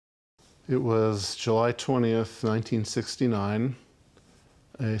It was July 20th, 1969,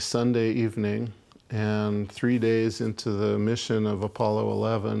 a Sunday evening, and 3 days into the mission of Apollo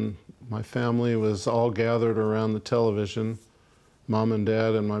 11, my family was all gathered around the television, Mom and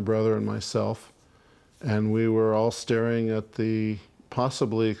Dad and my brother and myself, and we were all staring at the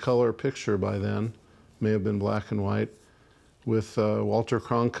possibly color picture by then, may have been black and white, with Walter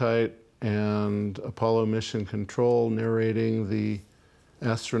Cronkite and Apollo Mission Control narrating the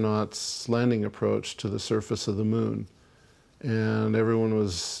astronauts' landing approach to the surface of the moon. And everyone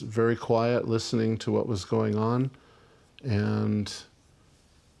was very quiet listening to what was going on, and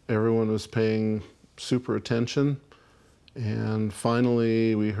everyone was paying super attention. And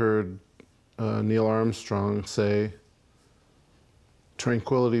finally we heard Neil Armstrong say,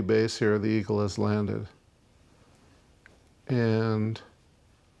 "Tranquility Base here, the Eagle has landed." And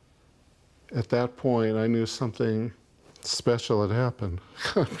at that point I knew something special had happened.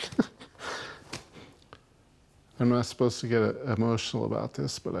 I'm not supposed to get emotional about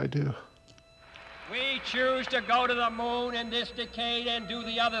this, but I do. We choose to go to the moon in this decade and do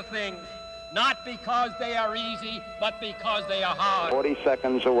the other things, not because they are easy, but because they are hard. 40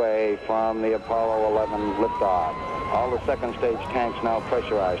 seconds away from the Apollo 11 liftoff. All the second stage tanks now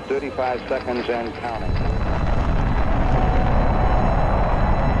pressurized. 35 seconds and counting.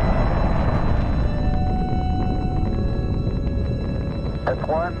 It's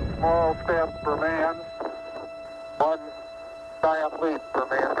one small step for man, one giant leap for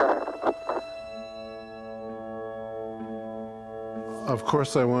mankind. Of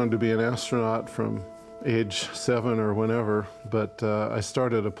course I wanted to be an astronaut from age 7 or whenever, but I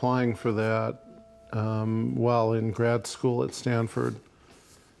started applying for that while in grad school at Stanford.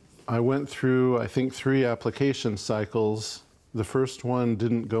 I went through, I think, 3 application cycles. The first one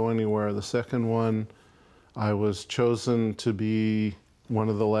didn't go anywhere. The second one, I was chosen to be one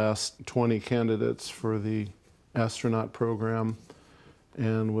of the last 20 candidates for the astronaut program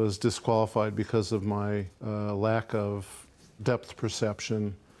and was disqualified because of my lack of depth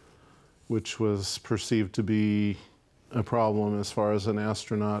perception, which was perceived to be a problem as far as an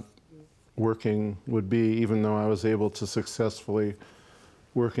astronaut working would be, even though I was able to successfully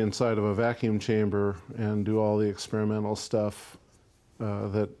work inside of a vacuum chamber and do all the experimental stuff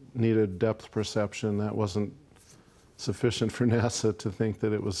that needed depth perception. That wasn't sufficient for NASA to think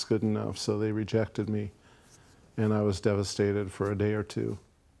that it was good enough, so they rejected me, and I was devastated for a day or two.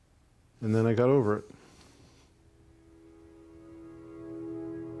 And then I got over it.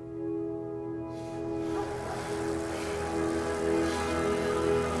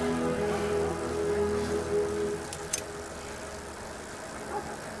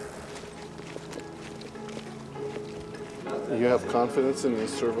 You have confidence in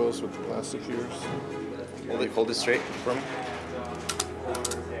these servos with the plastic ears? Hold it straight for me.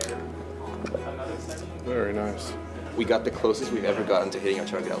 Very nice. We got the closest we've ever gotten to hitting our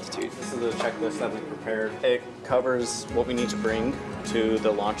target altitude. This is the checklist that we prepared. It covers what we need to bring to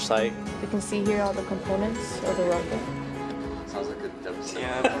the launch site. You can see here all the components of the rocket. Sounds like a devastating.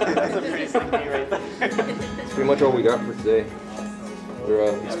 Yeah, that's a pretty sticky right there. That's pretty much all we got for today. We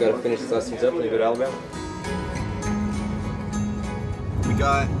just got to finish this last things up and leave it to Alabama. We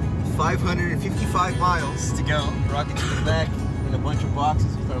got 555 miles to go. Rocket to the back in a bunch of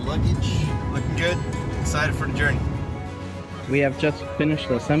boxes with our luggage. Looking good. Excited for the journey. We have just finished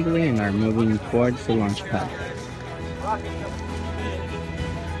assembly and are moving towards the launch pad.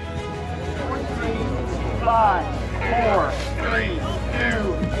 5, 4, 3, 2,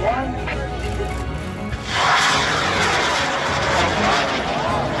 1.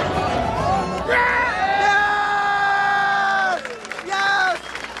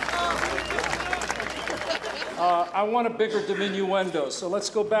 I want a bigger diminuendo, so let's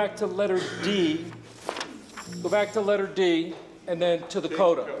go back to letter D. Go back to letter D, and then to the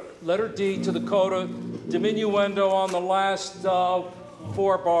coda. Letter D to the coda, diminuendo on the last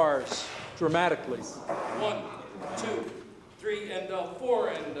 4 bars, dramatically. 1, 2, 3, and 4,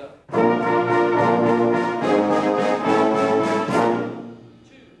 and...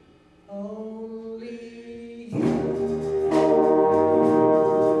 2. Only you.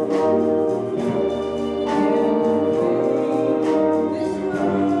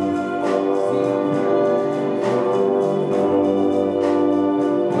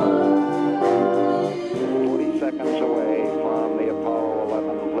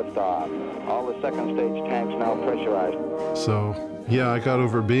 Second stage tanks now pressurized. So, yeah, I got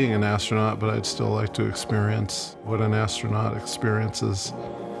over being an astronaut, but I'd still like to experience what an astronaut experiences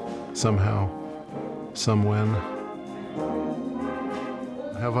somehow, somewhen.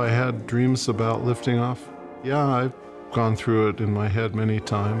 Have I had dreams about lifting off? Yeah, I've gone through it in my head many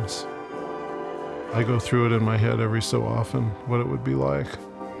times. I go through it in my head every so often, what it would be like.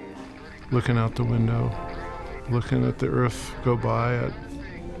 Looking out the window, looking at the Earth go by at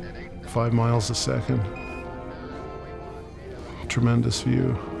 5 miles a second. Tremendous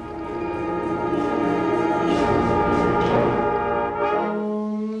view.